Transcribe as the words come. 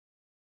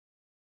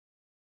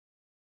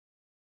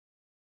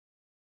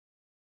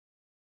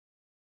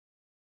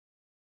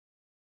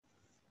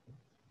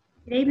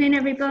Good evening,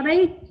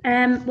 everybody.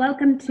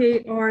 Welcome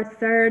to our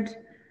third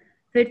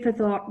Food for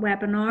Thought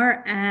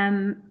webinar.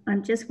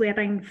 I'm just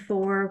waiting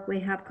we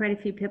have quite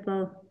a few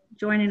people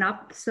joining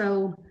up,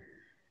 so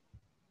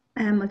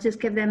we'll just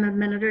give them a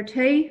minute or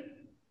two.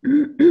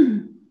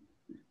 And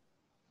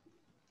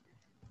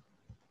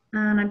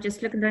I'm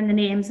just looking down the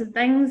names of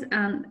things,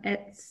 and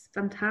it's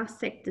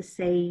fantastic to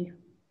see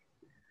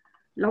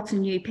lots of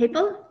new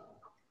people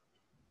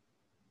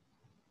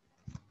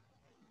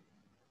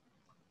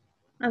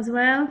as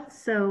well.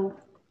 So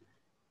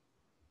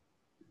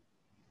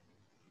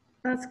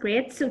that's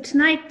great. So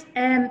tonight,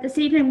 this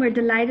evening, we're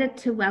delighted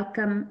to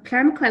welcome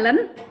Clare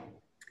McQuillan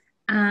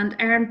and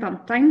Erin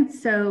Bunting.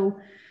 So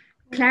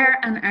Clare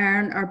and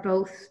Erin are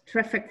both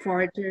terrific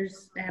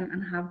foragers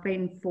and have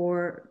been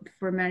for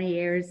many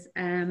years.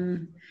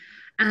 And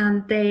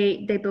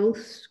they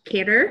both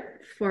cater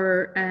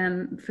for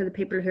the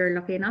people who are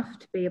lucky enough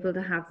to be able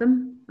to have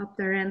them up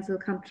their ends of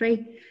the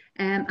country,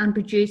 and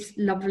produce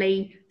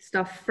lovely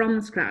stuff from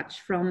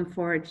scratch, from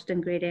foraged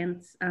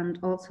ingredients, and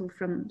also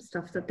from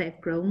stuff that they've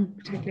grown,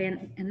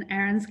 particularly in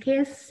Erin's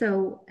case.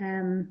 So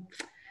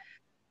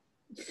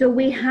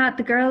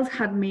the girls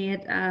had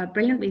made a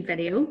brilliant wee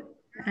video,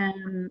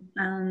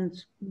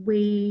 and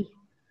we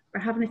were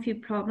having a few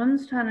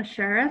problems trying to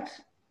share it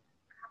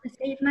this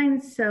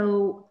evening.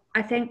 So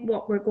I think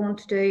what we're going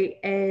to do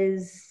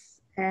is,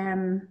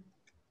 in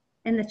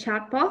the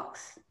chat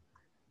box,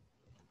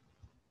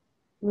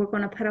 we're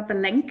going to put up a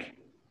link.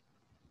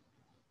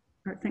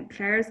 I think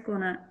Claire's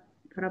going to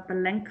put up a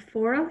link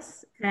for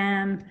us.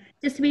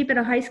 Just a wee bit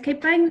of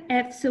housekeeping.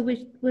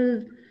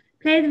 We'll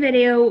play the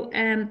video.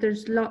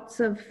 There's lots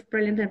of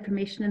brilliant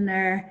information in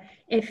there.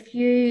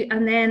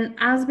 And then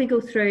as we go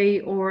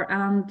through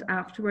and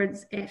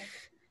afterwards,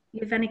 if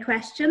you have any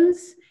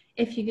questions,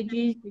 if you could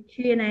use the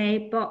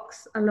Q&A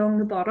box along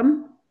the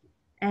bottom,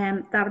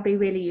 that'll be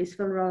really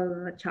useful rather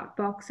than the chat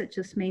box. It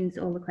just means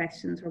all the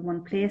questions are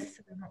one place,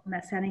 so we won't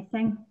miss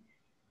anything.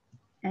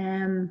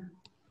 And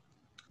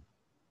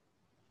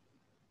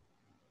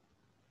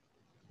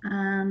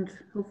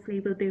hopefully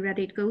we'll be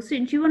ready to go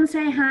soon. Do you want to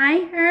say hi,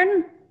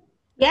 Erin?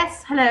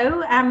 Yes,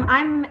 hello.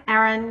 I'm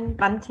Erin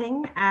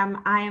Bunting.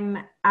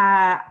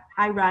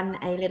 I run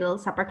a little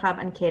supper club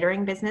and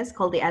catering business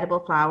called The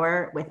Edible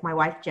Flower with my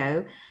wife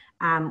Jo.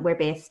 We're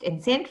based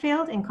in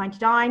Saintfield in County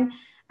Down,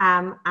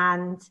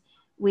 and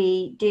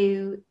we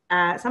do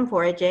some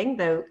foraging,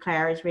 though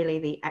Clare is really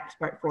the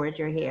expert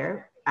forager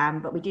here.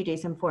 But we do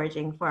some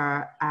foraging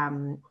for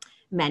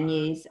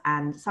menus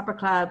and supper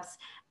clubs,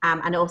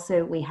 and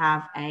also we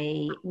have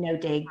a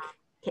no-dig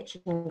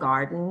kitchen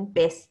garden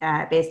based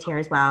here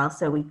as well.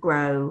 So we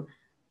grow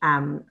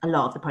a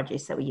lot of the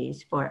produce that we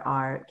use for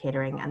our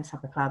catering and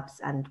supper clubs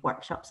and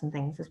workshops and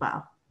things as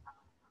well.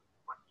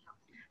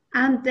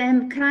 And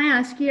can I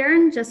ask you,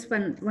 Erin, just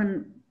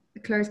when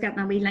Claire's getting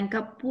a wee link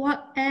up,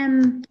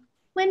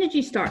 when did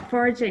you start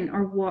foraging,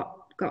 or what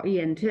got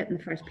you into it in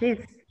the first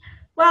place?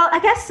 Well, I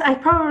guess I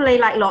probably,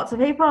 like lots of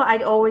people,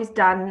 I'd always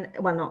done,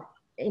 well, not,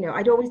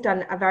 I'd always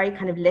done a very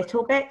kind of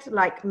little bit,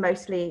 like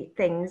mostly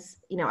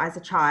things, as a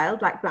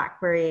child, like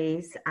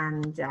blackberries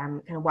and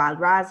kind of wild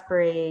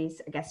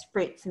raspberries, I guess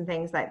fruits and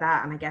things like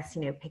that. And I guess,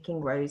 picking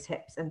rose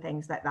hips and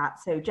things like that.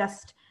 So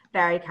just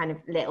very kind of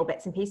little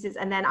bits and pieces.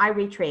 And then I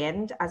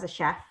retrained as a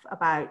chef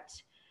about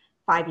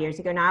 5 years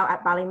ago now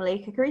at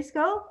Ballymaloe Cookery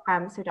School,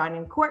 so down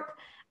in Cork.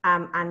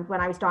 And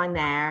when I was down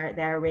there,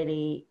 they're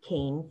really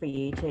keen for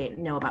you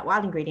to know about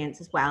wild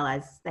ingredients, as well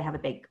as they have a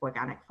big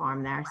organic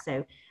farm there.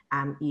 So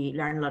you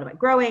learn a lot about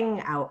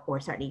growing, or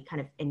certainly kind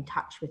of in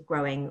touch with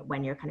growing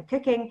when you're kind of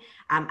cooking.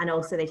 And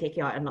also they take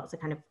you out on lots of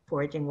kind of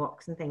foraging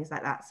walks and things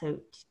like that. So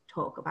to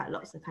talk about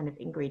lots of kind of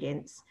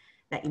ingredients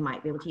that you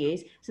might be able to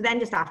use. So then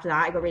just after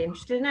that, I got really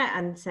interested in it.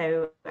 And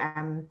so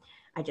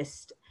I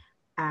just,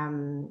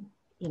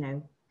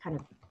 kind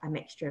of a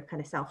mixture of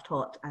kind of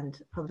self-taught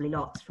and probably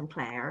lots from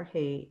Clare,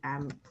 who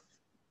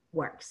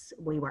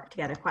we work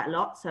together quite a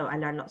lot. So I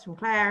learned lots from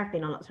Clare,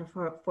 been on lots of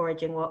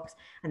foraging walks,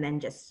 and then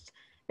just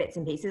bits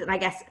and pieces. And I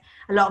guess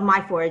a lot of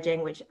my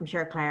foraging, which I'm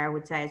sure Clare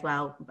would say as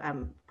well,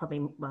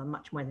 probably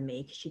much more than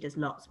me, because she does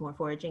lots more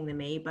foraging than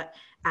me, but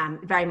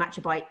very much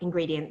about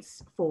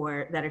ingredients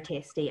that are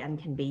tasty and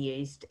can be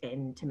used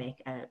to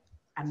make a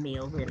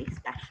meal really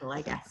special,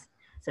 I guess.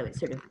 So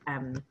it's sort of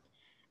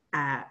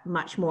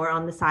much more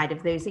on the side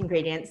of those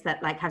ingredients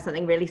that like have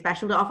something really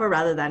special to offer,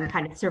 rather than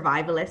kind of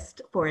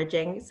survivalist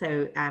foraging.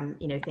 So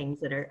things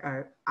that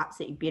are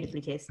absolutely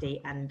beautifully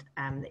tasty and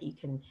that you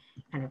can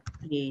kind of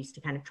use to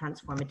kind of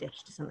transform a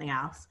dish to something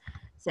else.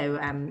 So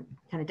kind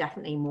of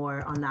definitely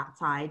more on that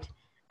side.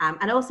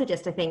 And also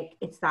just, I think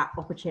it's that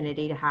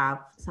opportunity to have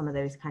some of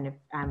those kind of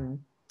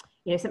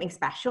something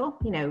special,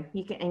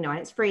 you can, and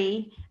it's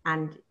free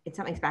and it's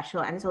something special,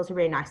 and it's also a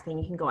really nice thing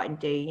you can go out and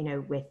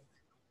do, with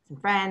some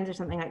friends or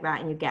something like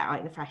that, and you get out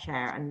in the fresh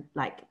air and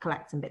like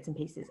collect some bits and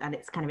pieces, and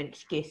it's kind of an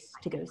excuse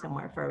to go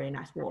somewhere for a really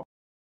nice walk.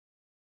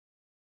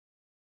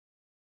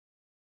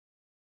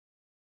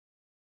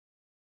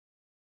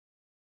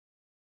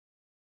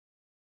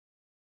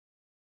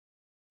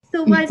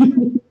 So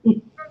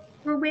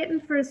we're waiting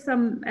for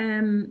some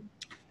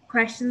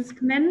questions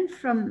come in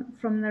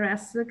from the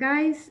rest of the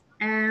guys.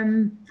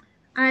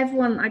 I've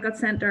one I got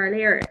sent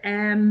earlier.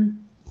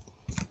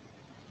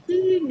 Do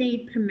you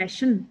need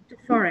permission to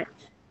forage?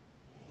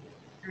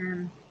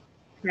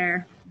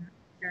 Claire,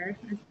 I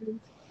suppose.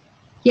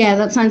 Yeah,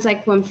 that sounds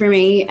like one for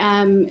me.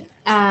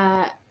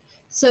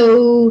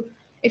 So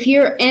if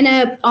you're in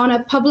a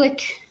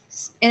public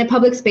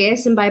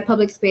space, and by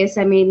public space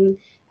I mean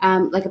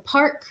like a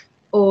park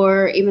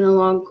or even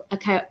along a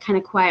kind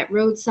of quiet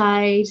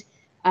roadside,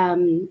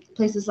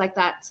 places like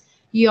that,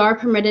 you are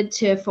permitted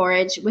to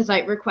forage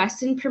without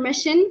requesting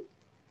permission.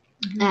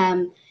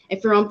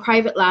 If you're on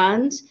private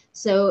land,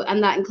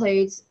 and that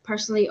includes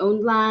personally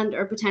owned land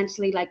or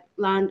potentially like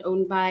land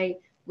owned by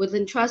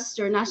Woodland Trust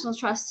or National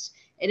Trust,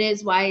 it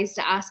is wise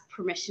to ask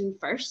permission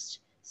first.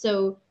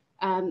 So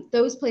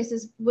those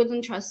places,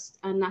 Woodland Trust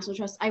and National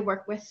Trust, I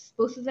work with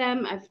both of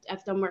them.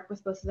 I've done work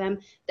with both of them.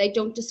 They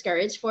don't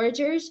discourage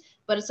foragers,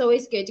 but it's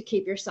always good to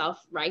keep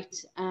yourself right.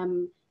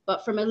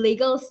 But from a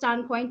legal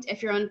standpoint,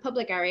 if you're on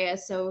public area,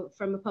 so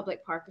from a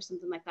public park or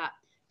something like that,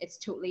 it's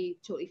totally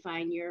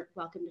fine. You're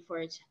welcome to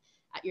forage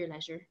at your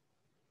leisure.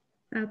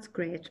 That's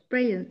great.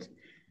 Brilliant.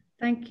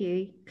 Thank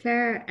you,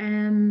 Claire.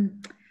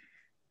 And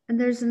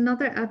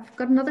I've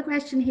got another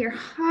question here.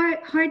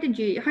 How did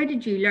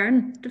you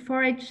learn to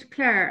forage,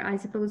 Claire? I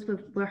suppose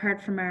we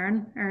heard from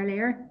Erin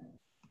earlier.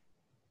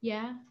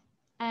 Yeah.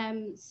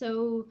 I'm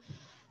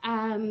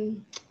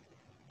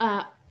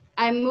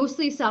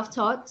mostly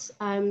self-taught.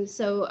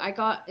 So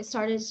I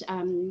started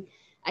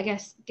I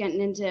guess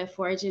getting into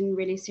foraging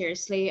really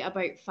seriously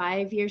about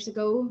 5 years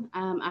ago,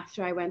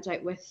 after I went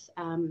out with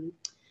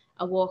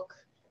a walk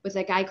with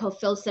a guy called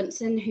Phil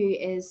Simpson, who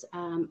is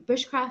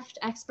bushcraft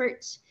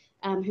expert,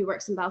 who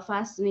works in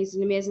Belfast, and he's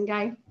an amazing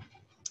guy.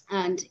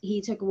 And he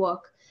took a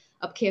walk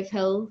up Cave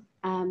Hill,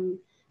 and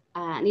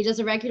he does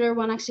a regular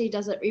one. Actually,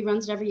 he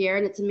runs it every year,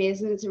 and it's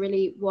amazing. It's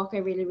a walk I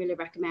really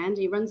recommend.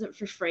 He runs it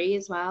for free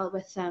as well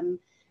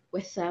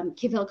with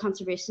Cave Hill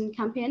Conservation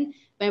Campaign.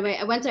 But anyway,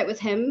 I went out with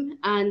him,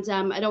 and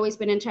I'd always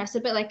been interested,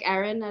 a bit like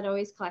Erin. I'd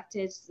always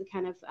collected the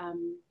kind of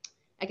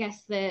I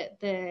guess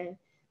the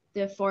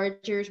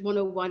foragers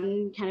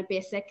 101 kind of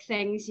basic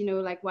things,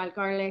 like wild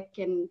garlic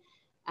and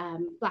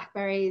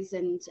blackberries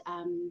and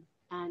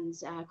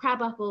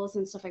crab apples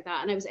and stuff like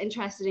that. And I was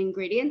interested in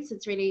ingredients.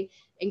 It's really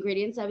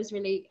ingredients I was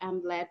really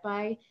led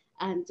by.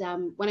 And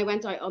when I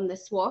went out on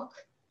this walk,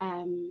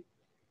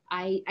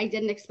 I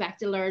didn't expect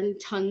to learn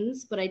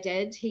tons, but I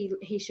did.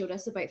 He showed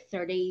us about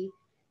 30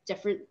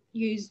 different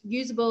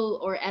usable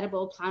or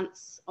edible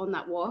plants on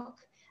that walk.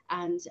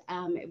 And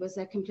it was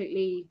a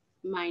completely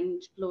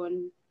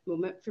mind-blowing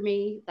moment for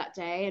me that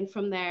day. And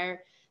from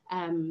there,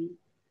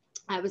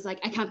 I was like,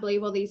 I can't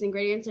believe all these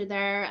ingredients are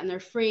there and they're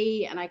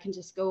free, and I can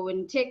just go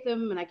and take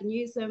them and I can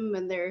use them,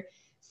 and they're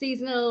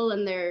seasonal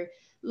and they're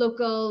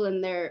local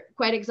and they're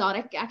quite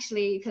exotic,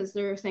 actually, because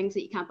there are things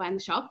that you can't buy in the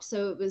shop.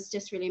 So it was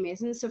just really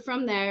amazing. So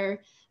from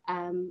there,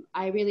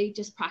 I really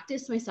just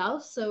practiced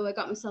myself. So I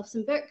got myself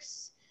some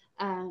books.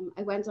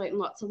 I went out on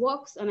lots of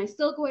walks, and I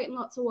still go out on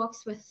lots of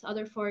walks with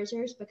other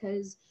foragers,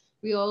 because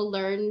we all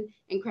learn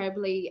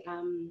incredibly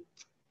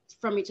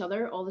from each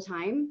other all the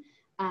time,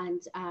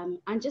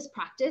 and just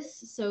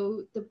practice.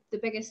 So the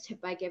biggest tip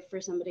I give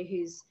for somebody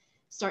who's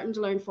starting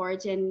to learn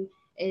foraging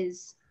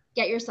is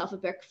get yourself a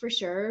book for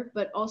sure,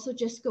 but also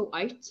just go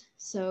out.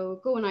 So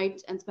going out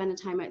and spending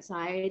time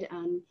outside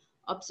and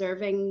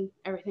observing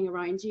everything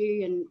around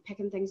you and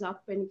picking things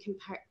up and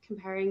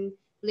comparing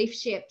leaf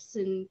shapes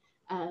and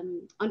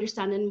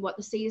understanding what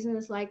the season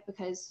is like,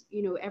 because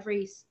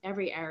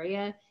every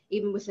area,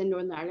 even within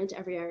Northern Ireland,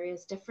 every area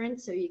is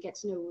different. So you get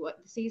to know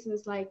what the season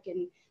is like,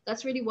 and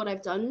that's really what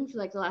I've done for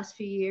like the last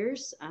few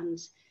years. And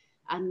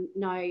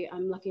now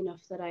I'm lucky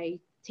enough that I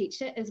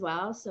teach it as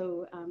well,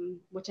 so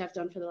which I've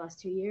done for the last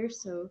 2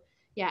 years. So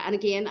yeah, and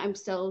again, I'm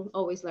still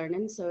always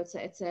learning, so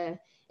it's a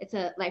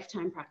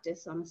lifetime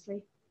practice,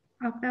 honestly.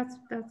 Oh,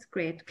 that's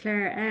great,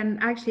 Claire.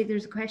 Actually,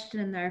 there's a question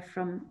in there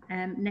from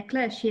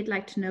Nicola. She'd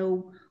like to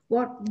know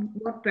what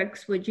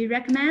books would you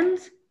recommend?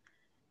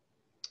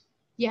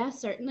 Yeah,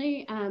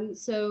 certainly.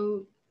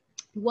 So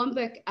one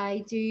book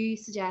I do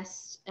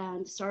suggest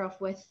to start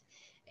off with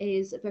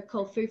is a book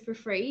called Food for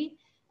Free,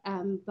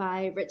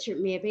 by Richard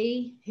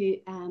Mabey, who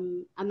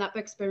and that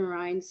book's been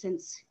around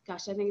since,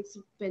 gosh, I think it's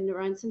been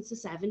around since the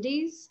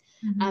 70s.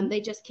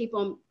 They just keep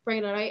on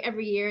bringing it out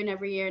every year and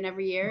every year and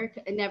every year.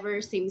 It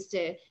never seems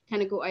to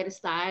kind of go out of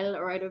style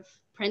or out of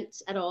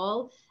print at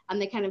all,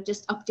 and they kind of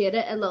just update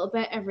it a little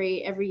bit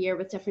every year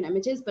with different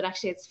images, but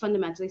actually it's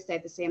fundamentally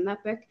stayed the same,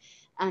 that book.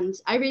 And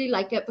I really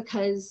like it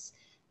because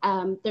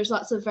there's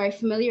lots of very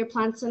familiar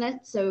plants in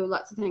it, so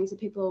lots of things that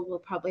people will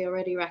probably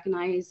already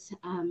recognize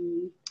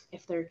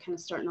if they're kind of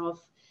starting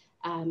off,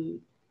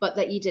 but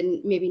that you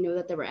didn't maybe know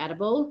that they were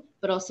edible.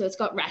 But also it's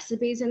got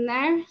recipes in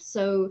there.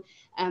 So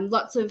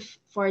lots of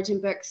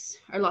foraging books,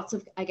 or lots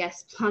of, I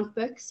guess, plant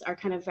books are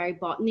kind of very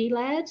botany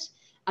led,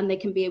 and they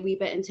can be a wee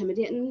bit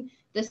intimidating.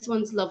 This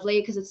one's lovely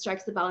because it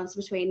strikes the balance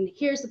between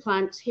here's the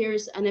plant,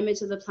 here's an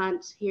image of the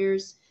plant,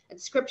 here's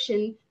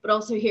description, but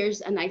also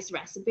here's a nice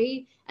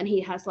recipe. And he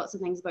has lots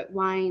of things about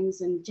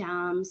wines and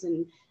jams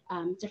and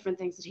different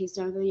things that he's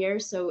done over the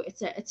years. So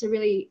it's a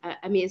really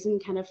amazing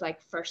kind of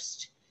like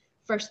first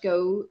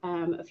go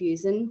of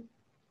using.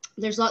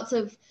 There's lots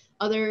of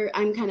other,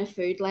 I'm kind of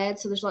food led,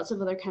 so there's lots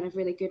of other kind of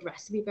really good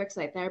recipe books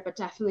out there, but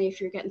definitely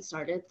if you're getting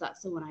started,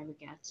 that's the one I would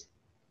get.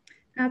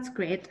 That's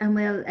great, and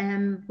we'll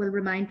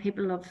remind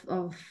people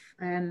of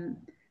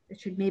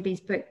Richard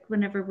Maybe's book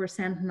whenever we're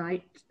sending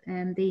out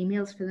the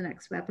emails for the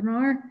next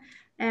webinar.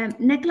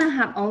 Nicola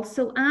had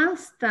also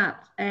asked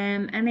that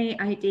any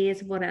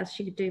ideas of what else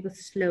she could do with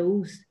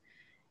sloes.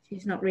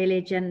 She's not really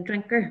a gin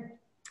drinker.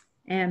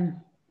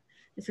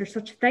 Is there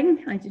such a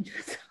thing? I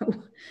didn't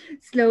know.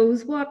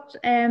 Sloes, what?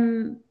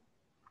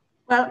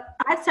 Well,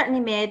 I've certainly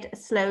made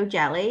sloe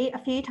jelly a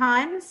few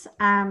times.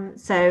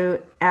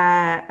 So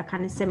a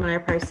kind of similar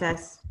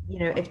process, you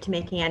know, if to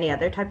making any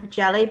other type of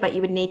jelly, but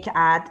you would need to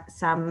add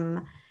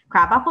some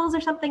crab apples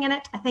or something in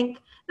it. I think,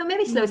 no,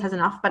 maybe sloes has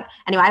enough, but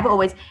anyway,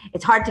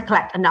 it's hard to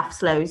collect enough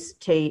sloes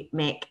to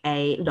make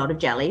a lot of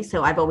jelly.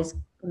 So I've always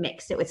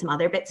mixed it with some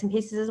other bits and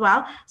pieces as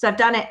well. So I've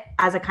done it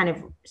as a kind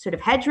of sort of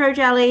hedgerow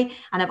jelly,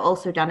 and I've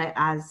also done it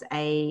as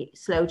a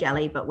sloe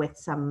jelly, but with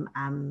some,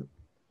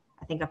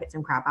 I think I put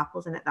some crab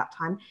apples in at that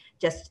time,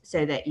 just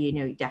so that, you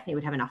know, you definitely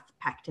would have enough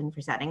pectin for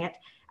setting it.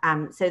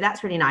 So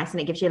that's really nice, and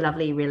it gives you a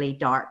lovely, really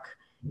dark,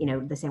 you know,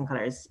 the same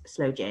color as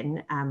sloe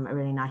gin, a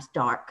really nice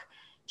dark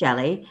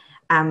jelly.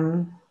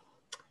 Don't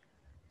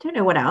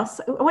know what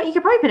else. What, you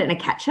could probably put it in a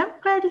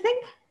ketchup, Claire, do you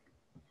think?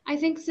 I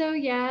think so,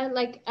 yeah.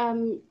 Like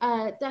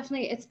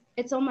definitely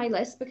it's on my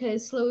list,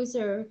 because sloes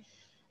are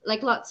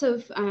like lots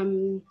of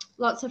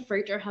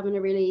fruit are having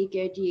a really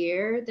good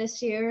year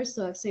this year.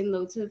 So I've seen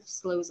loads of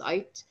sloes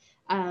out.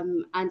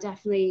 And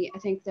definitely I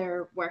think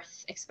they're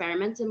worth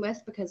experimenting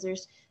with, because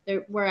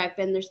where I've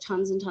been, there's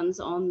tons and tons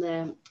on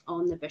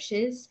the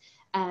bushes.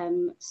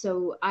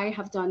 So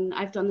I've done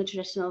the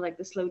traditional, like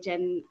the sloe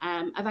gin.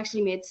 I've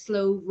actually made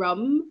sloe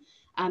rum,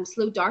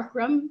 slow dark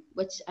rum,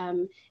 which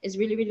is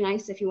really, really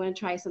nice if you want to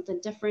try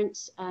something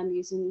different,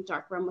 using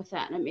dark rum with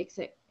it, and it makes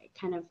it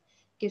kind of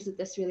gives it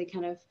this really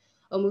kind of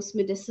almost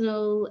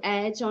medicinal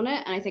edge on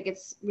it, and I think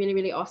it's really,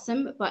 really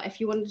awesome. But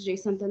if you wanted to do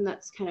something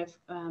that's kind of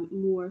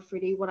more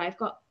fruity, what I've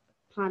got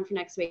planned for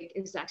next week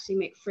is to actually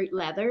make fruit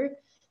leather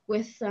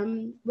with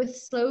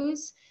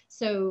sloes.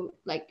 So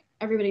like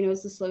everybody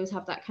knows the sloes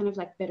have that kind of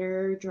like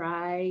bitter,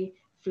 dry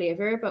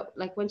flavor, but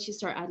like once you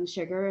start adding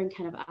sugar and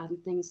kind of adding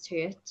things to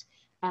it,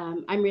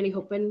 I'm really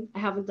hoping, I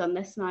haven't done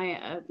this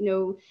now,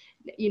 no,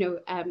 you know,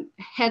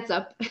 heads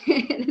up,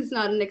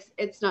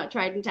 it's not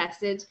tried and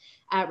tested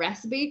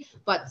recipe,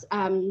 but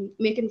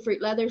making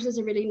fruit leathers is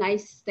a really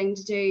nice thing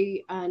to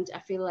do, and I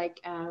feel like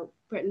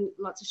putting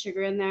lots of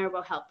sugar in there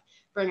will help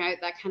bring out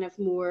that kind of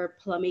more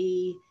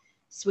plummy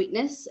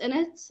sweetness in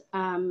it.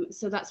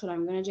 So that's what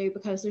I'm going to do,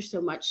 because there's so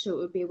much, so it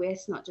would be a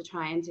waste not to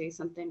try and do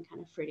something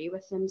kind of fruity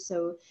with them.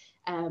 So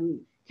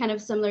kind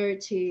of similar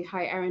to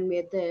how Erin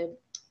made the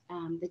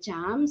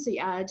jam. So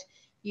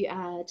you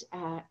add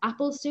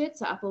apples to it.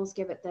 So apples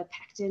give it the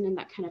pectin and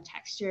that kind of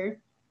texture.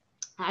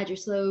 Add your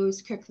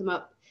sloes, cook them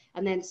up,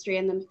 and then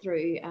strain them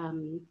through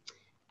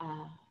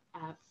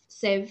a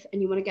sieve,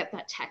 and you want to get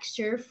that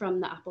texture from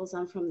the apples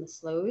and from the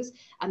sloes,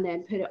 and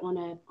then put it on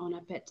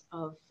a bit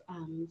of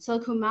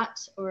silicone mat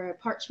or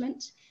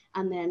parchment,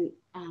 and then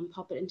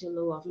pop it into a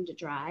low oven to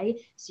dry.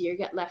 So you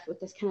get left with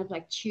this kind of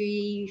like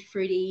chewy,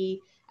 fruity,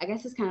 I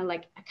guess it's kind of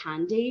like a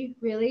candy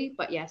really,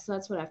 but yeah, so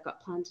that's what I've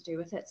got planned to do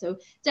with it. So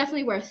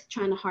definitely worth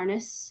trying to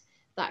harness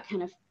that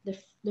kind of the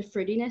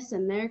fruitiness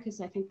in there,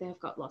 because I think they've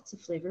got lots of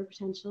flavor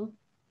potential.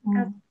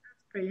 That's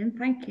brilliant,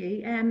 thank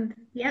you.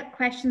 Yeah,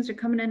 questions are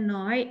coming in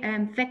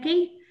now.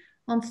 Vicky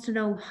wants to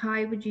know,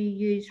 how would you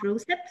use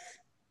rose hips?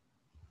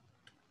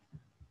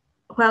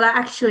 Well, that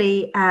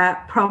actually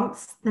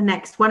prompts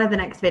one of the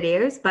next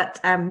videos, but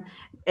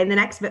in the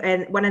next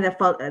one of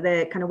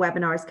the kind of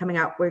webinars coming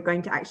up, we're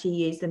going to actually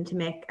use them to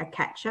make a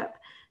ketchup.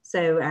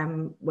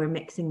 So we're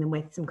mixing them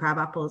with some crab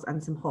apples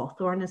and some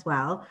hawthorn as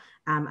well,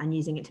 and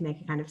using it to make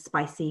a kind of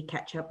spicy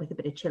ketchup with a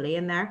bit of chili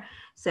in there.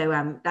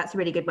 So that's a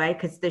really good way,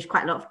 because there's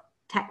quite a lot of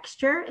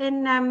texture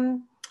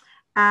in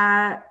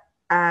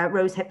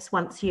rose hips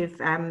once you've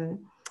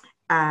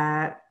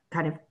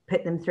kind of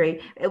put them through.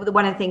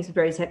 One of the things with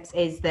rose hips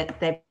is that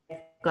they've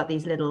got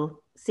these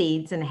little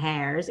seeds and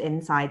hairs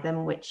inside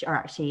them, which are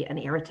actually an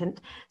irritant.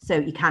 So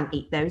you can't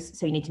eat those.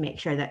 So you need to make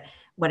sure that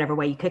whatever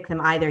way you cook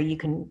them, either you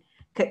can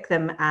cook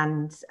them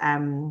and,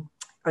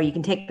 or you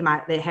can take them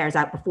out, the hairs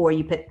out before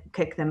you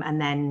cook them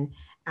and then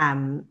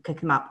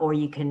cook them up, or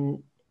you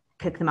can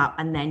cook them up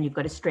and then you've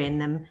got to strain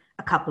them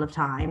a couple of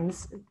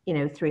times, you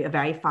know, through a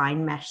very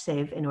fine mesh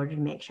sieve in order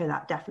to make sure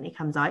that definitely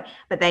comes out.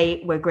 But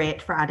they were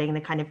great for adding the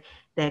kind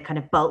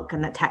of bulk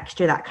and the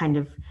texture, that kind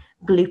of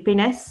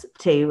gloopiness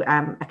to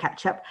a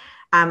ketchup.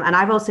 And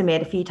I've also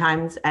made a few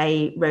times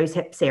a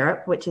rosehip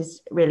syrup, which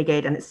is really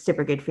good, and it's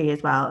super good for you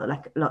as well,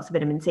 like lots of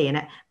vitamin C in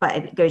it, but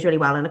it goes really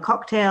well in a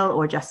cocktail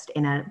or just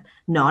in a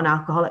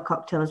non-alcoholic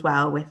cocktail as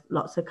well, with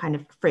lots of kind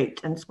of fruit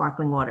and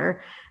sparkling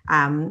water.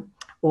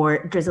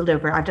 or drizzled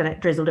over. I've done it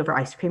drizzled over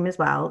ice cream as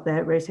well, the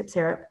rosehip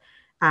syrup.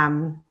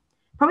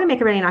 Probably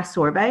make a really nice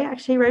sorbet,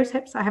 actually,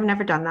 rosehips. I have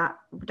never done that.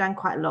 We've done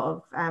quite a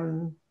lot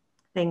of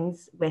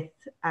things with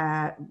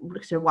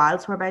sort of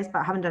wild sorbets, but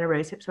I haven't done a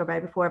rosehip sorbet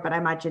before. But I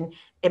imagine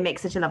it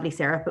makes such a lovely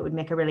syrup. It would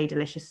make a really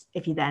delicious,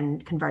 if you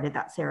then converted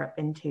that syrup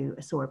into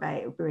a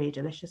sorbet, it would be really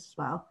delicious as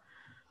well.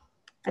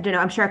 I don't know.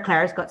 I'm sure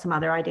Claire's got some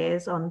other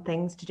ideas on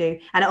things to do.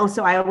 And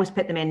also, I always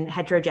put them in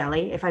hedgerow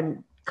jelly. If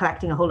I'm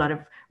collecting a whole lot of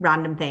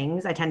random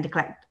things, I tend to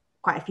collect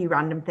quite a few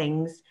random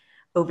things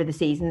over the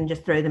season and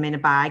just throw them in a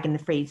bag in the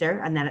freezer.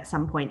 And then at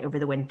some point over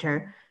the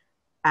winter,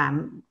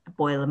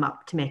 boil them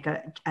up to make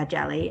a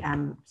jelly.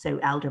 So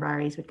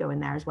elderberries would go in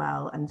there as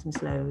well, and some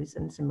sloes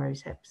and some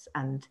rosehips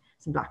and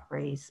some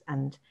blackberries.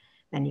 And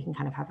then you can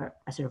kind of have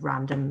a sort of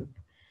random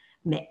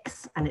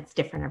mix, and it's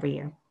different every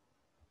year.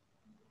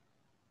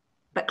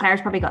 But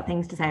Claire's probably got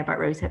things to say about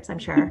rosehips, I'm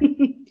sure.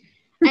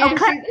 Oh,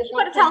 Claire, you've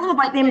got to tell them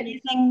about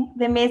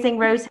the amazing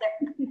rosehip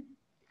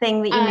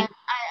thing that you made.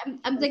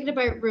 I'm thinking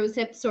about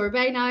rosehip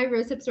sorbet now.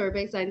 Rosehip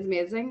sorbet sounds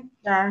amazing.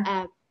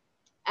 Yeah.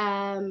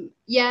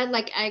 Yeah,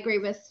 like I agree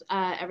with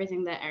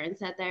everything that Erin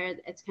said there.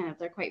 It's kind of,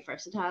 they're quite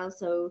versatile,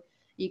 so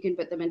you can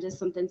put them into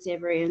something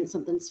savory and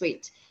something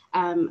sweet.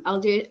 I'll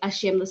do a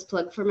shameless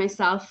plug for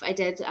myself. I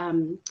did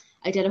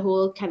a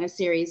whole kind of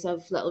series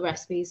of little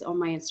recipes on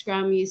my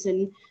Instagram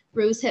using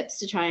rose hips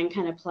to try and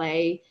kind of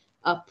play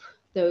up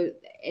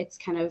it's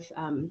kind of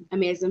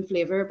amazing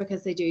flavor,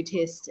 because they do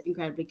taste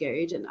incredibly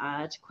good and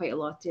add quite a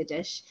lot to a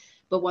dish.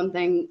 But one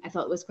thing I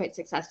thought was quite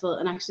successful,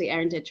 and actually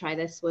Erin did try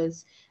this,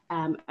 was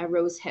a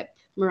rose hip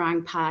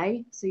meringue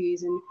pie. So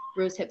using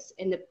rose hips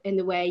in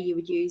the way you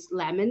would use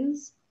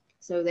lemons.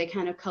 So they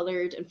kind of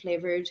colored and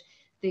flavored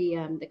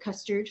the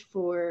custard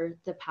for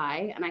the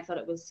pie, and I thought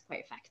it was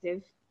quite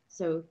effective.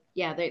 So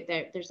yeah,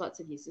 there's lots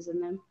of uses in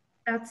them.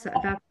 That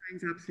sounds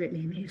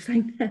absolutely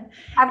amazing.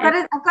 I've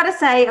got to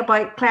say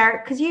about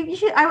Claire, because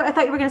I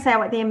thought you were going to say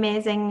about the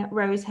amazing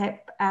rose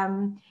hip.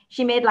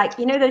 She made, like,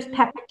 you know, those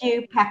pepper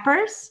dew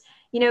peppers,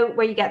 you know,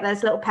 where you get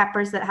those little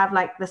peppers that have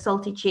like the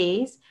salty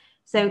cheese.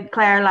 So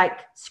Claire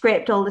like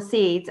scraped all the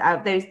seeds out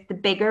of the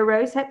bigger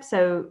rose hips.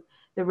 So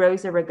the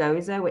Rosa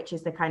rugosa, which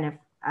is the kind of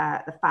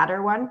the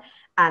fatter one,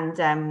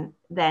 and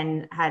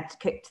then had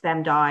cooked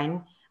them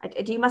down.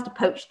 You must have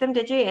poached them,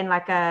 did you? In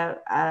like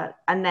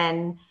and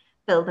then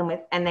filled them with,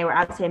 and they were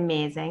absolutely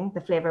amazing.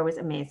 The flavor was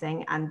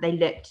amazing, and they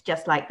looked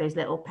just like those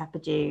little pepper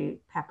dew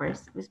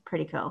peppers. It was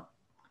pretty cool.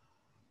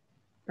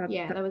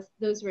 Yeah,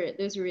 those were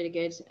really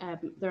good.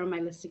 They're on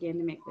my list again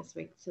to make this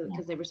week, so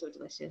because they were so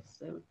delicious.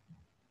 So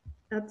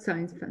that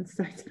sounds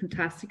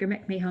fantastic. It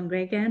makes me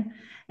hungry again.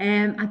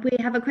 We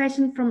have a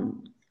question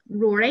from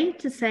Rory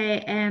to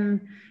say,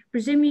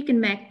 presume you can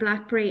make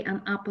blackberry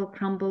and apple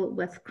crumble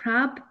with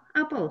crab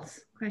apples? ?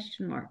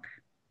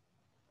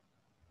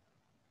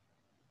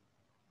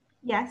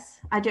 Yes,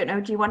 I don't know.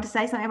 Do you want to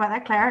say something about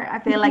that, Claire? I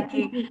feel like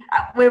we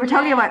were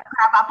talking about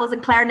crab apples,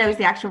 and Claire knows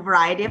the actual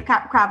variety of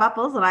crab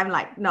apples, and I'm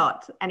like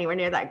not anywhere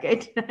near that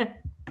good.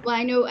 Well,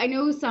 I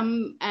know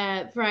some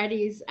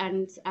varieties,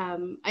 and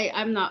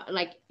I'm not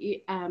like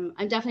I'm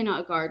definitely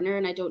not a gardener,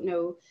 and I don't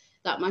know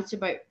that much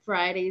about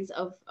varieties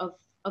of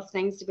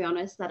things, to be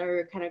honest, that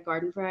are kind of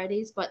garden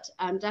varieties. But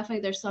definitely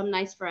there's some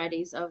nice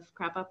varieties of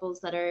crab apples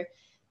that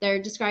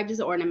they're described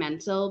as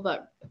ornamental,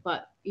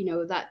 but you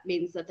know, that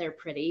means that they're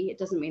pretty. It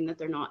doesn't mean that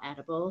they're not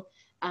edible.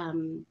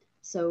 And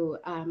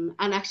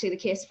actually the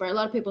case for a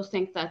lot of people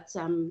think that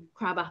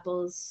crab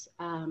apples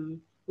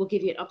will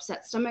give you an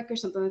upset stomach or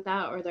something like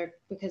that, or they're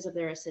because of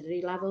their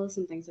acidity levels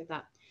and things like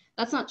that.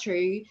 That's not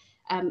true.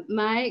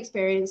 My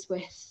experience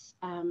with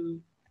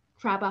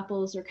crab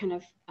apples are kind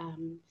of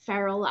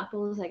feral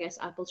apples, I guess,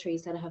 apple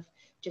trees that have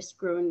just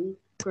grown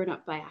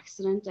up by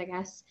accident, I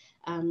guess,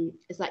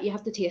 is that you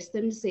have to taste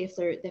them to see if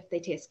they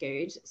taste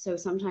good. So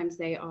sometimes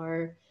they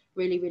are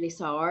really, really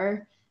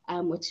sour,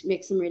 which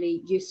makes them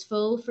really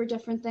useful for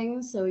different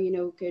things. So, you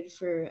know, good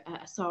for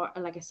a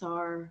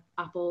sour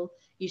apple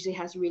usually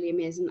has really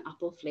amazing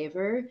apple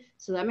flavor.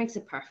 So that makes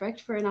it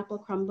perfect for an apple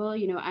crumble.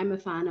 You know, I'm a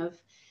fan of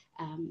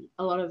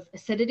a lot of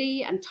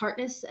acidity and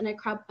tartness in a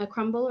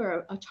crumble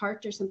or a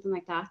tart or something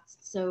like that.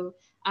 So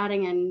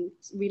adding in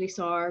really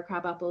sour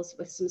crab apples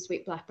with some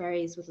sweet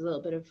blackberries with a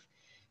little bit of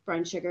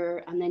brown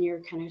sugar, and then your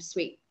kind of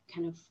sweet,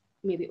 kind of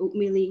maybe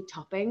oatmeal-y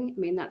topping. I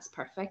mean, that's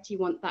perfect. You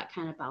want that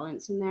kind of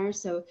balance in there.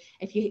 So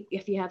if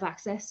you have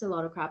access to a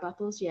lot of crab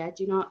apples, yeah,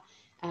 do not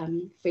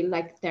feel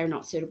like they're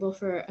not suitable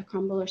for a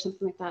crumble or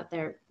something like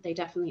that. They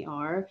definitely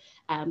are.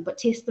 But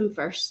taste them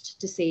first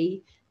to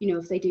see, you know,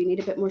 if they do need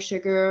a bit more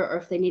sugar or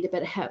if they need a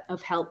bit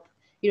of help.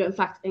 You know, in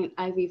fact,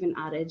 I've even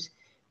added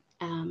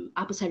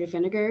apple cider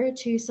vinegar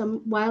to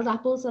some wild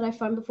apples that I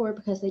found before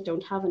because they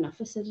don't have enough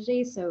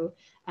acidity. So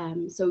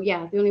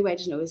yeah, the only way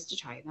to know is to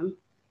try them.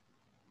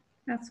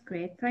 That's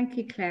great. Thank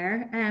you,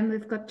 Claire.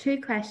 We've got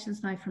two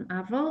questions now from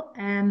Avril.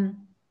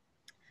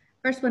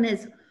 First one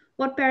is,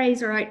 what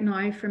berries are out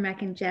now for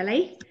making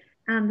jelly?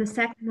 And the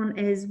second one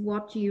is,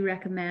 what do you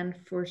recommend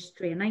for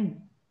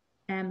straining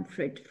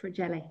fruit for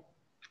jelly?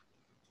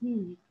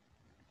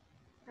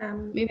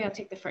 Maybe I'll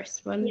take the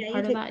first one Yeah,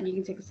 part of that, and you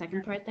can take the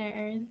second part there,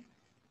 Erin.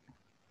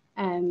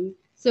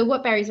 So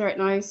what berries are it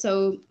now?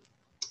 So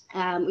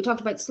we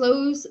talked about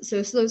sloes.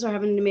 So sloes are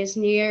having an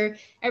amazing year.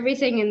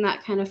 Everything in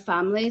that kind of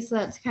family. So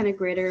that's kind of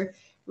greater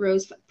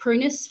rose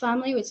prunus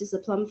family, which is the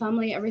plum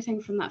family.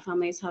 Everything from that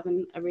family is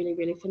having a really,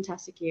 really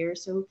fantastic year.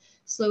 So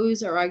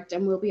sloes are out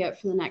and will be out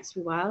for the next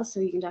wee while. So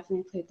you can definitely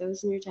include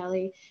those in your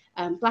jelly.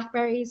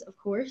 Blackberries, of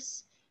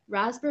course.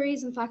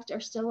 Raspberries, in fact, are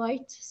still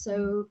out.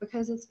 So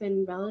because it's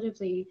been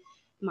relatively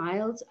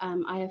mild,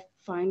 I have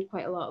found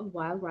quite a lot of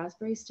wild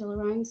raspberries still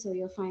around. So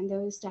you'll find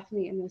those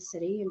definitely in the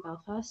city in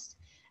Belfast.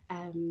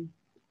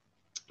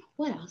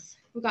 What else?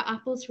 We've got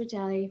apples for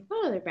jelly.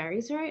 What other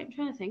berries are out? I'm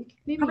trying to think.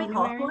 Maybe probably you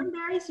know, Erin. hawthorn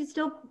berries. You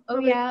still. Oh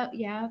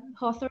yeah,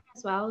 hawthorn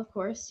as well, of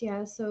course.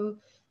 Yeah, so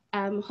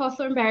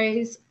hawthorn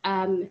berries.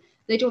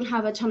 They don't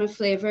have a ton of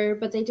flavor,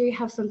 but they do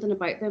have something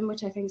about them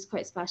which I think is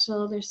quite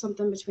special. There's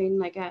something between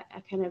like a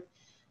kind of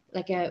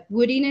like a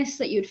woodiness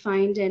that you'd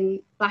find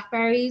in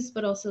blackberries,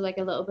 but also like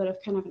a little bit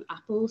of kind of an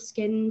apple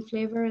skin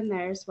flavor in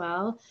there as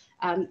well.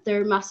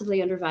 They're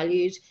massively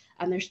undervalued,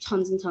 and there's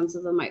tons and tons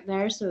of them out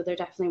there, so they're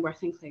definitely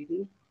worth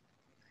including.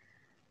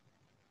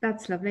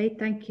 That's lovely.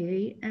 Thank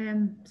you.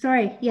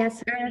 Sorry.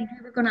 Yes, Erin,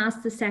 you were going to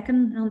answer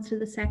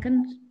the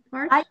second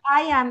part.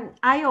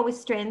 I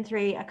always strain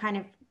through a kind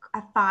of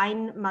a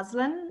fine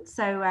muslin.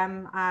 So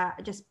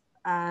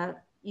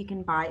you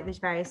can buy, there's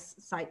various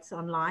sites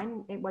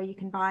online where you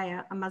can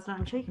buy a muslin.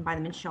 I'm sure you can buy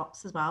them in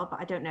shops as well, but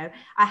I don't know.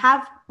 I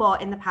have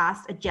bought in the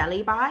past a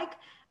jelly bag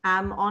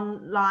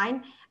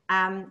online.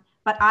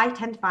 But I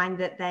tend to find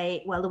that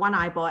the one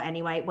I bought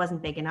anyway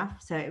wasn't big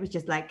enough. So it was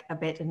just like a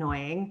bit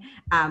annoying.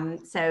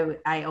 So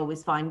I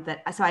always find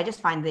that, so I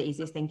just find the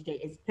easiest thing to do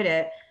is put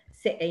a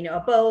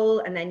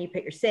bowl, and then you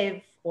put your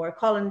sieve or a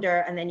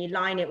colander, and then you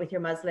line it with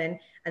your muslin,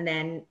 and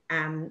then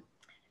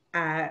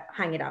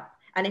hang it up.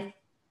 And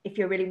if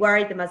you're really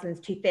worried the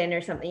muslin's too thin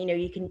or something,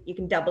 you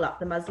can double up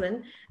the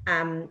muslin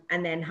and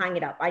then hang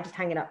it up. I just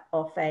hang it up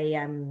off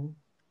a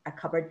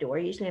cupboard door,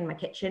 usually in my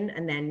kitchen,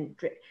 and then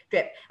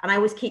drip. And I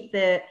always keep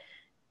the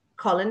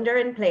colander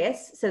in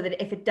place so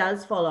that if it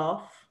does fall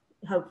off,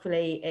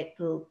 hopefully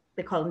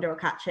the colander will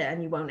catch it,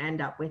 and you won't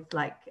end up with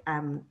like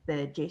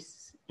the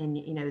juice in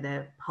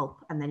the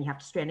pulp, and then you have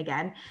to strain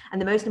again.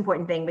 And the most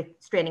important thing with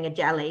straining a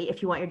jelly,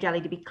 if you want your jelly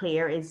to be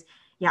clear, is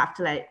you have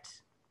to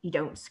you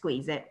don't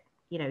squeeze it.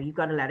 You've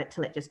got to let it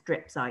till it just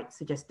drips out.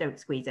 So just don't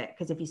squeeze it,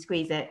 because if you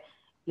squeeze it,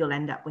 you'll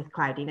end up with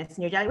cloudiness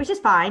in your jelly, which is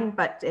fine,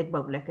 but it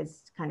won't look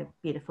as kind of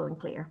beautiful and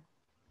clear.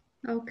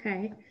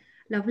 Okay,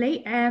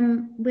 lovely.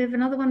 We have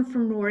another one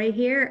from Rory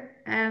here.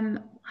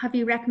 Have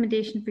you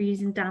recommendation for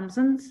using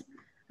damsons?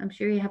 I'm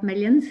sure you have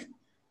millions.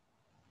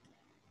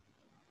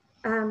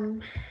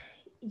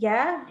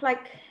 Yeah,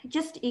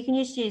 you can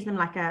just use them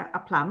like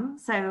a plum.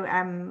 So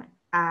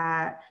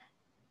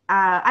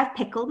I've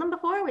pickled them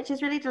before, which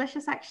is really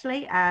delicious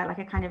actually. Like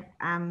a kind of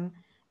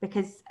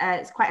because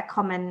it's quite a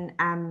common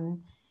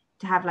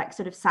to have like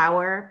sort of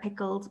sour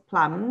pickled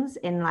plums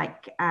in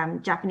like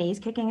Japanese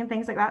cooking and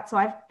things like that. So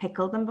I've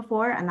pickled them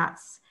before, and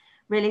that's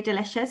really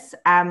delicious.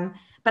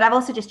 But I've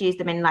also just used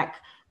them in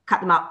cut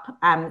them up,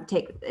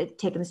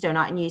 taken the stone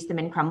out and use them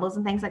in crumbles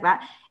and things like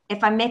that.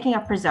 If I'm making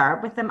a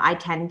preserve with them, I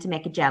tend to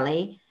make a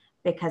jelly,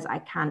 because I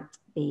can't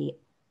be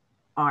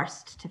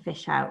arsed to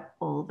fish out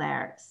all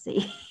their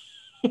seeds.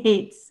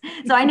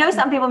 So I know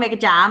some people make a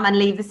jam and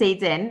leave the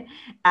seeds in,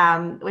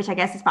 which I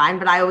guess is fine,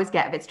 but I always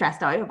get a bit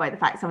stressed out about the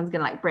fact someone's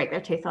going to break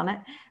their tooth on it.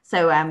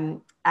 So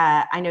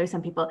I know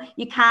some people,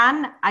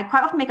 I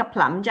quite often make a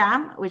plum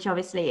jam, which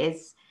obviously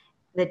is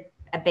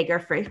a bigger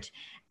fruit,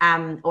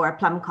 or a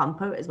plum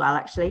compote as well,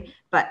 actually.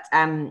 But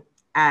and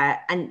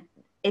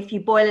if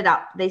you boil it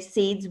up, the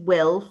seeds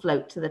will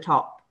float to the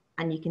top,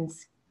 and you can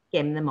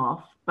skim them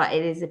off, but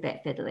it is a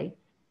bit fiddly.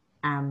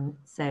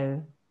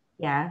 So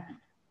yeah.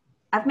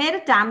 I've made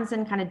a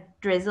damson kind of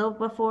drizzle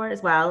before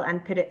as well,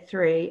 and put it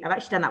through. I've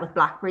actually done that with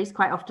blackberries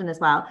quite often as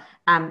well.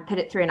 Put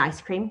it through an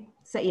ice cream.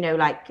 So,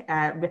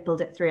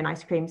 rippled it through an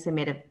ice cream. So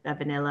made a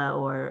vanilla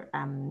or,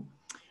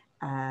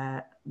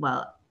 I've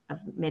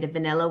made a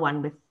vanilla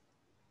one with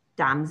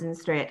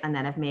damsons through it. And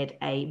then I've made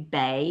a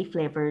bay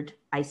flavored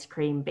ice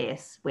cream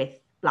base with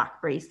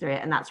blackberries through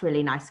it. And that's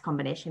really nice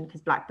combination, because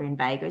blackberry and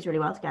bay goes really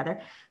well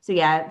together. So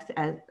yeah,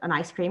 an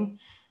ice cream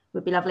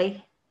would be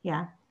lovely.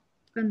 Yeah.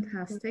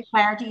 Fantastic.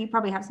 Claire, do you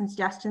probably have some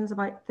suggestions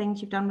about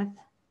things you've done with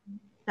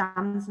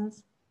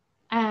damsons?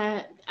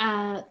 Yeah,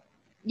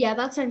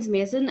 that sounds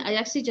amazing. I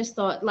actually just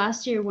thought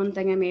last year one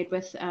thing I made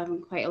with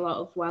quite a lot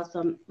of wild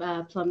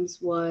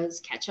plums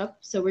was ketchup.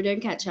 So we're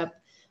doing ketchup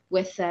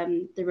with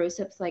the rose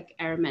hips, like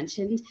Erin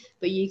mentioned,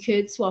 but you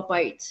could swap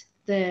out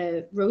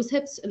the rose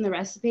hips in the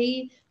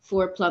recipe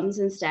for plums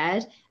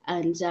instead,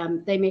 and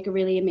they make a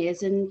really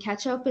amazing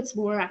ketchup. It's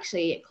more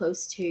actually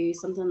close to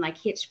something like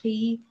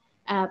HP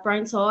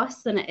brown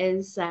sauce than it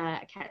is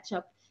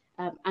ketchup,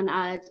 and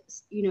add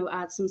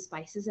some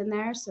spices in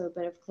there, so a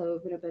bit of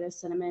clove and a bit of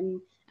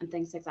cinnamon and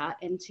things like that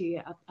into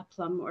a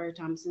plum or a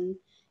damson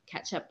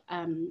ketchup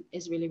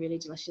is really, really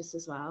delicious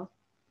as well.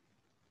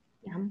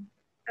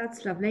 Yeah,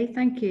 That's lovely.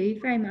 Thank you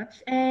very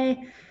much.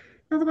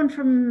 Another one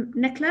from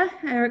Nicola,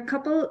 or a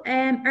couple.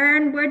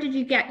 Erin, where did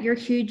you get your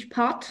huge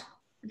pot?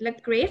 It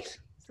looked great.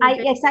 So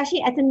It's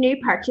actually, it's a new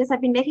purchase.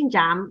 I've been making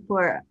jam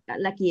for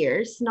like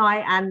years now,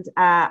 and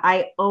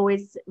I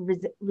always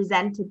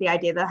resented the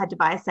idea that I had to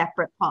buy a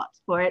separate pot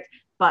for it.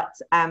 But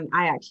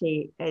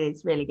it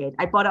is really good.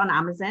 I bought it on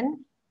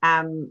Amazon.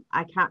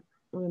 I can't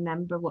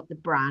remember what the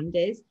brand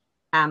is,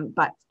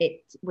 but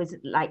it was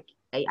like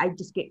I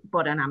just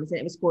bought it on Amazon.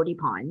 It was £40,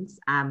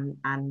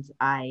 and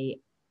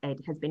it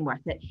has been worth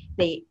it.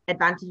 The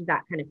advantage of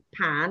that kind of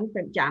pan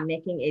for jam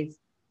making is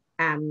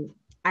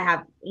I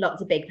have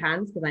lots of big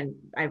pans because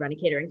I run a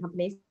catering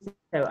company,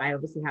 so I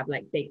obviously have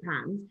like big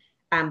pans,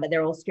 but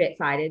they're all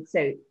straight-sided.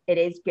 So it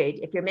is good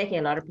if you're making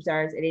a lot of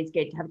preserves. It is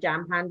good to have a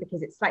jam pan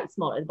because it's slightly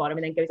smaller at the bottom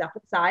and then goes up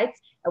at the sides,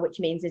 which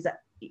means is that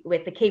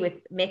with the key with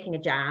making a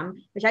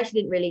jam, which I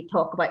actually didn't really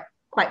talk about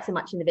quite so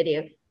much in the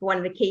video, but one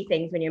of the key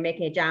things when you're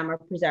making a jam or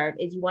preserve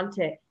is you want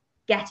to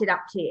get it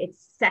up to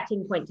its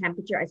setting point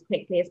temperature as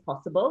quickly as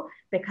possible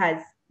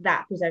because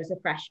that preserves a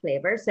fresh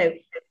flavor. So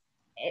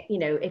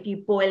if you're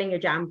boiling your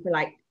jam for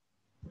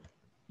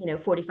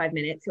 45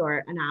 minutes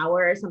or an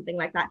hour or something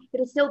like that,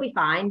 it'll still be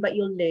fine, but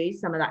you'll lose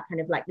some of that kind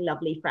of like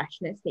lovely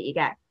freshness that you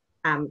get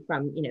from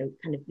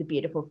kind of the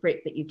beautiful fruit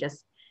that you've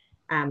just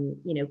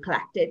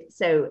collected.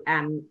 So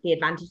the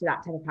advantage of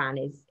that type of pan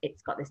is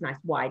it's got this nice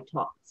wide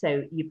top,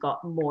 so you've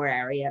got more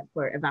area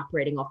for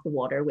evaporating off the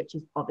water, which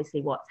is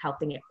obviously what's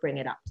helping it bring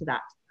it up to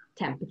that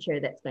temperature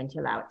that's going to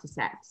allow it to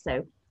set.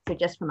 So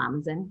just from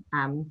Amazon.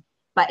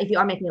 But if you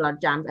are making a lot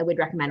of jams, I would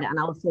recommend it. And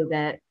also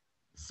the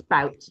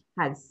Spout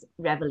has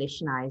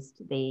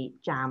revolutionized the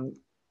jam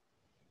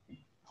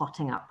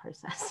potting up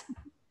process.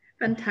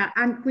 fantastic.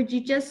 And would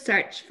you just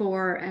search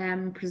for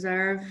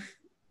preserve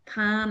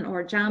pan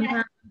or jam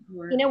pan?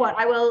 Or... You know what?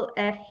 I will,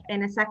 if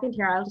in a second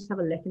here, I'll just have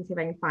a look and see if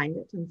I can find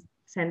it and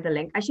send the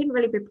link. I shouldn't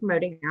really be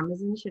promoting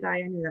Amazon, should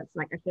I? I mean, that's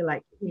like, I feel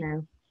like,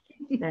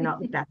 they're not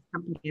the best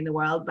company in the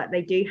world, but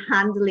they do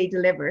handily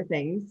deliver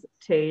things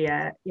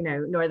to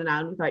Northern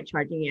Ireland without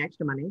charging you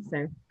extra money.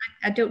 So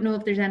I don't know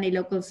if there's any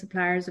local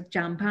suppliers of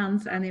jam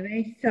pans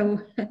anyway. So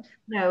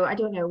no, I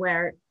don't know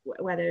whether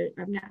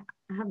I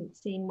haven't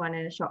seen one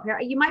in a shop here.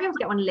 You might be able to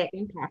get one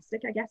in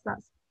plastic. I guess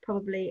that's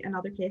probably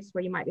another place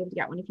where you might be able to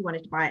get one if you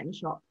wanted to buy it in a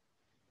shop.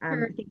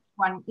 Sure. I think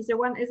is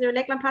there a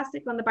Lakeland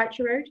plastic on the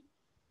Boucher Road?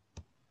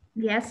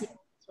 Yes,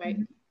 that's right.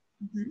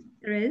 Mm-hmm.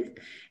 There is.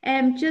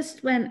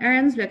 Just when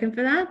Erin's looking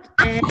for that.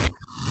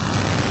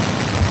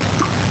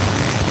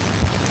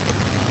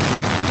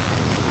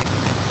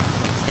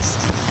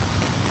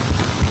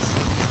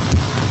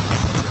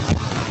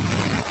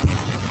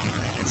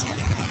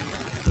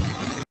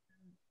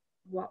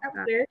 What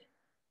That's weird.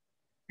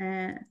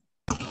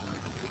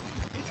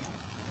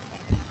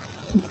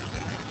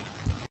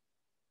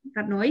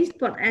 That noise,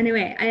 but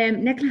anyway,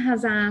 Nicola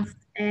has asked.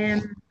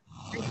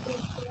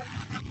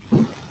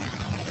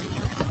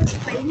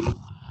 Would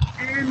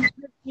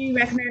you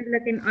recommend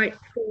looking out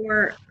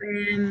for at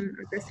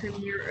this time of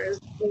year or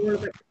for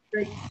what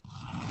like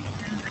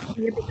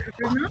maybe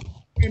covering up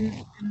in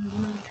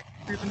one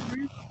of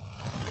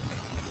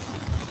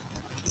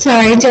the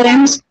Sorry,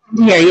 James,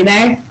 hear you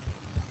there?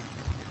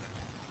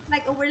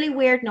 Like a really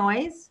weird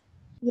noise.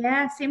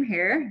 Yeah, same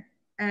here.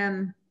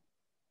 Same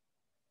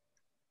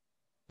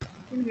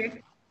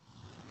here.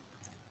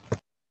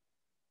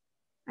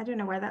 I don't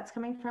know where that's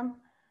coming from.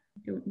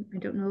 I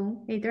don't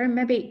know either.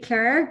 Maybe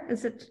Clare,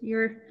 is it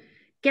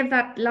give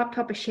that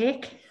laptop a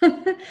shake?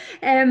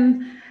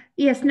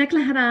 Yes,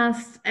 Nicola had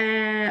asked,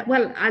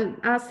 well, I'll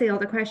ask the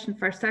other question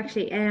first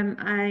actually.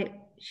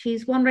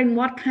 She's wondering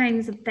what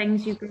kinds of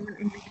things you grow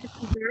in the kitchen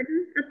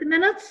garden at the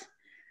minute,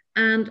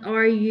 and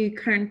are you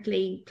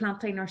currently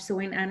planting or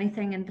sowing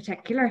anything in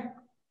particular?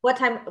 What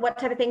type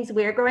of things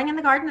we're growing in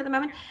the garden at the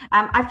moment?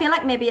 I feel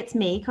like maybe it's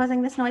me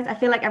causing this noise. I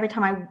feel like every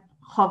time I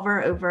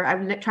hover over,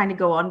 I'm trying to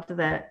go on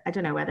to I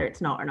don't know whether it's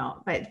not or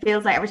not, but it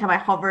feels like every time I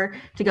hover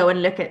to go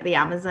and look at the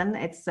Amazon,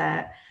 it's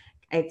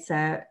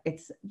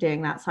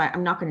doing that. So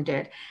I'm not going to do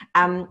it.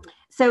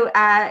 So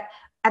at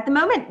the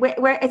moment,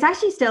 we're it's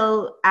actually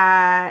still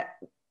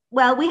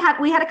well, we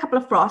had a couple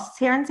of frosts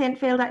here in St.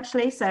 Field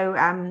actually. So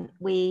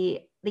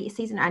the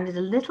season ended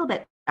a little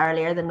bit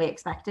earlier than we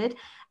expected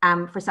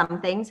for some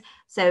things.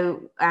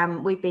 So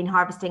we've been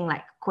harvesting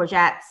like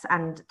courgettes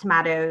and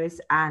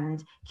tomatoes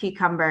and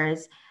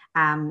cucumbers,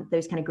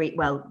 those kind of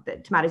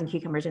the tomatoes and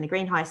cucumbers in the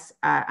greenhouse,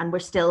 and we're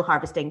still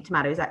harvesting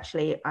tomatoes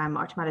actually.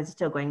 Our tomatoes are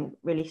still going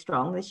really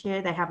strong this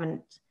year. They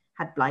haven't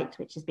had blight,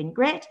 which has been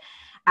great.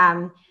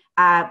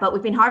 But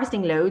we've been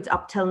harvesting loads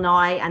up till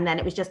now, and then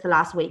it was just the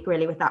last week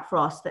really with that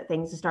frost that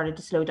things have started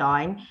to slow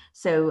down.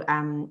 So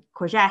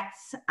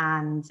courgettes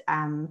and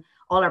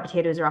all our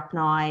potatoes are up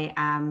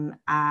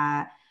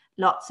now.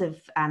 Lots of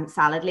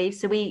salad leaves.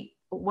 So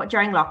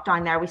during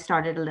lockdown there, we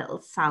started a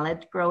little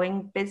salad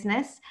growing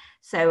business.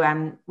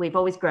 So we've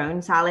always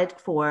grown salad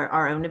for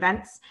our own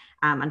events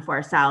and for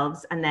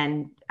ourselves. And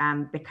then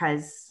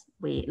because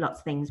lots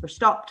of things were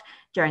stopped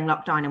during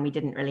lockdown, and we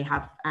didn't really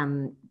have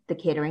the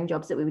catering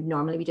jobs that we would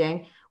normally be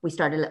doing. We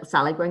started a little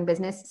salad growing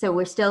business, so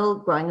we're still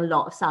growing a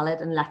lot of salad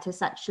and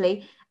lettuce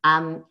actually.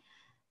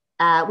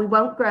 We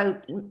won't grow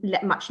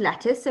much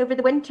lettuce over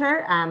the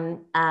winter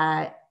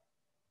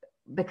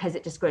because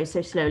it just grows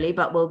so slowly,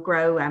 but we'll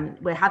grow,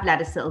 we'll have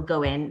lettuce that'll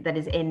go in, that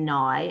is in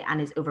now and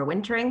is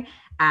overwintering.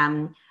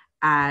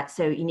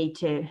 So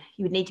you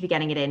would need to be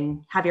getting it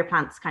in, have your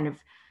plants kind of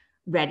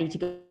ready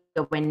to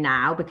go in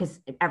now, because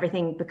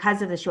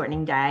because of the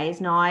shortening days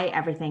now,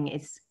 everything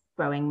is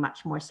growing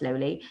much more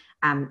slowly.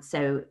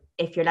 So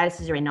if your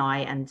lettuces are in now,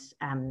 and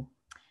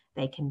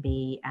they can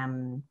be,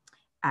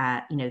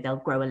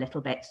 they'll grow a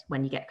little bit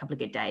when you get a couple of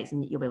good days,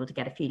 and you'll be able to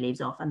get a few leaves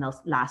off, and they'll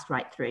last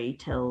right through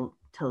till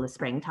the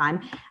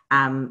springtime,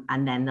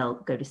 and then they'll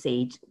go to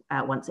seed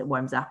once it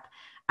warms up.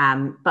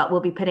 But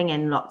we'll be putting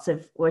in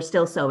we're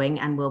still sowing,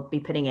 and we'll be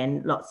putting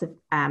in lots of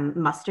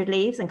mustard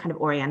leaves and kind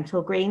of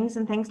oriental greens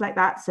and things like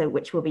that, so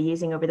which we'll be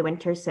using over the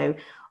winter. So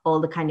all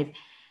the kind of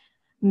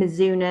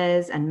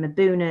mizunas and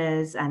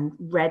mabunas and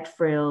red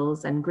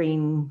frills and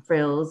green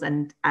frills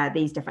and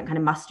these different kind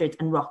of mustards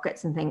and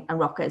rockets and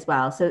rocket as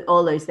well. So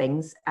all those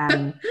things.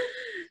 I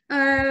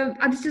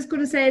was just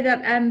going to say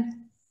that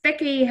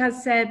Vicky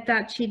has said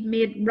that she'd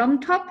made rum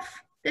top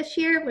this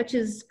year, which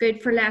is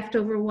good for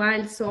leftover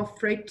wild soft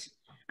fruit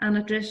and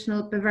a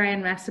traditional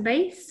Bavarian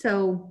recipe.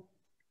 So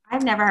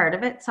I've never heard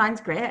of it. Sounds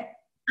great.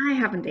 I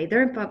haven't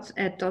either, but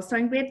it does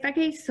sound great,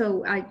 Vicky.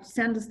 So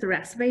send us the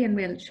recipe and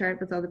we'll share it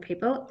with other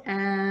people.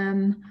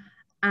 And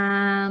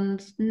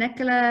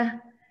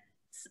Nicola,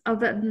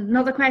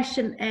 another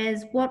question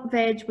is, what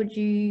veg would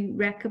you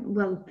recommend?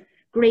 Well,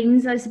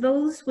 greens, I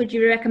suppose. Would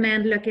you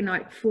recommend looking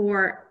out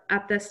for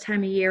at this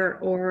time of year,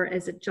 or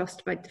is it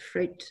just about the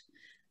fruit?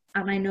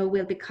 And I know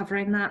we'll be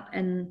covering that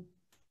in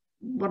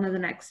one of the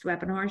next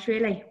webinars,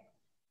 really.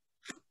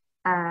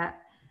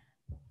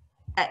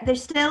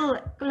 There's still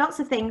lots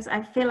of things.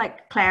 I feel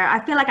like Claire, I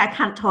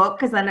can't talk,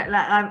 because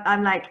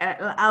I'm like,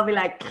 I'll be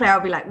like, Claire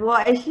will be like,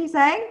 what is she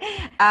saying?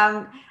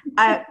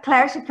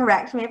 Claire should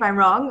correct me if I'm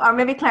wrong, or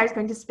maybe Claire's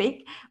going to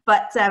speak.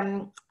 But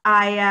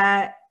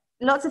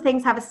lots of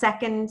things have a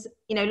second,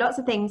 lots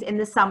of things in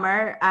the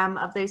summer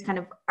of those kind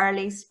of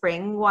early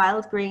spring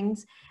wild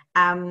greens.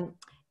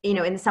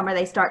 In the summer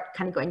they start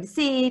kind of going to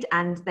seed,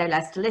 and they're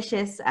less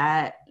delicious.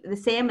 The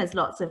same as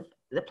lots of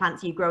the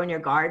plants you grow in your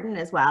garden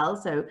as well.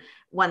 So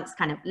once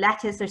kind of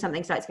lettuce or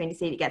something starts going to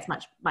seed, it gets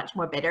much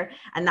more bitter,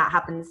 and that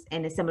happens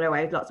in a similar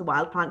way with lots of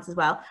wild plants as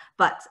well.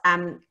 But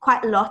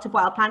quite a lot of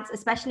wild plants,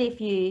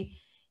 especially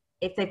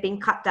if they've been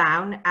cut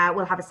down,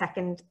 will have a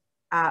second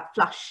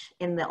flush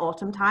in the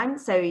autumn time.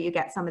 So you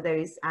get some of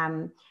those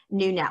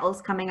new nettles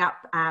coming up,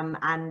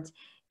 and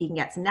you can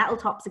get some nettle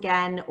tops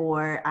again,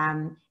 or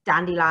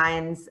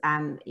dandelions.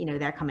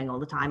 They're coming all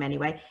the time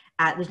anyway.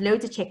 There's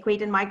loads of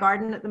chickweed in my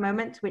garden at the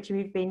moment, which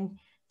we've been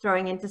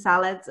throwing into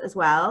salads as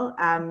well.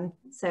 And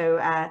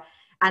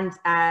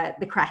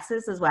the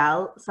cresses as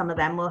well. Some of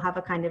them will have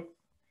a kind of,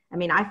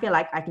 I feel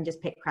like I can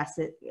just pick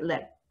cresses,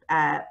 land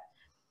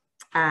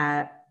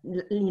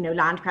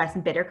cress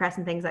and bitter cress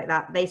and things like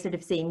that. They sort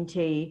of seem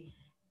to,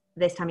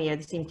 this time of year,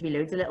 there seems to be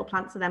loads of little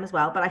plants of them as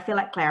well. But I feel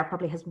like Claire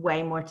probably has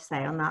way more to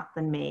say on that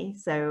than me.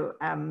 So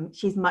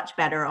she's much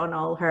better on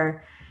all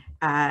her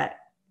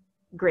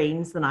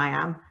greens than I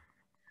am.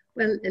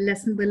 Well,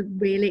 listen, we'll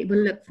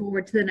look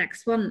forward to the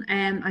next one.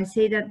 I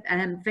see that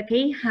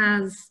Vicky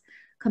has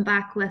come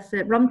back with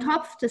the rum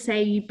top to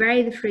say you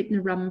bury the fruit in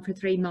the rum for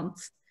 3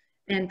 months,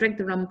 then drink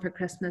the rum for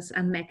Christmas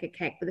and make a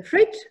cake with the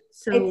fruit.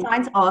 So it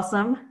sounds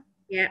awesome.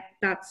 Yeah,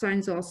 that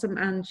sounds awesome.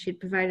 And she's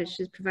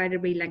provided a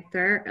wee link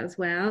there as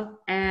well.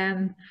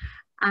 And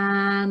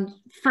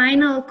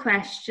final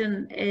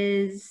question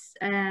is,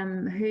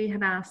 who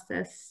had asked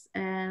this?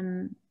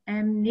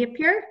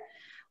 Napier.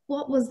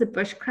 What was the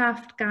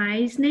bushcraft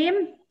guy's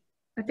name?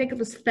 I think it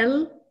was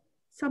Phil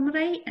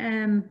somebody.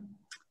 Claire's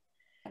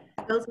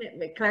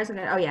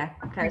gonna, oh yeah,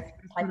 Claire's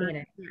typing it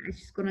in. Yeah,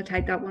 she's going to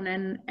type that one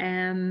in.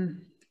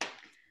 And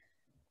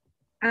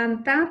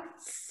that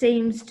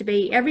seems to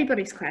be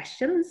everybody's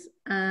questions.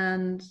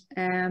 And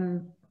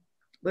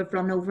we've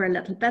run over a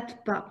little bit,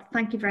 but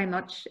thank you very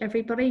much,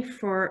 everybody,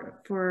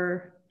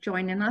 for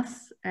joining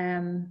us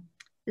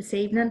this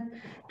evening.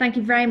 Thank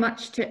you very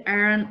much to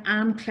Erin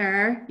and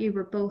Clare. You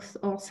were both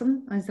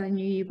awesome, as I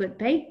knew you would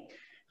be.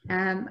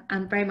 And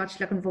very much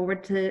looking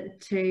forward to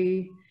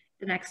the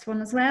next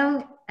one as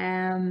well.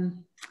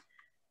 And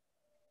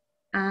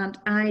Phil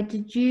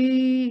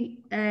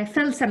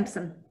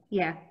Simpson.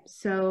 Yeah,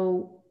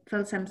 so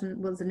Phil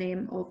Simpson was the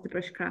name of the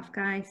bushcraft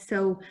guy.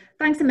 So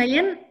thanks a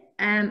million.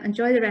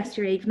 Enjoy the rest of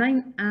your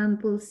evening,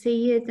 and we'll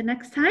see you the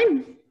next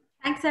time.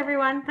 Thanks,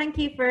 everyone. Thank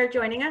you for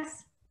joining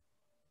us.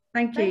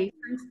 Thank you.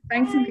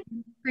 Thanks.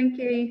 Thank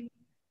you.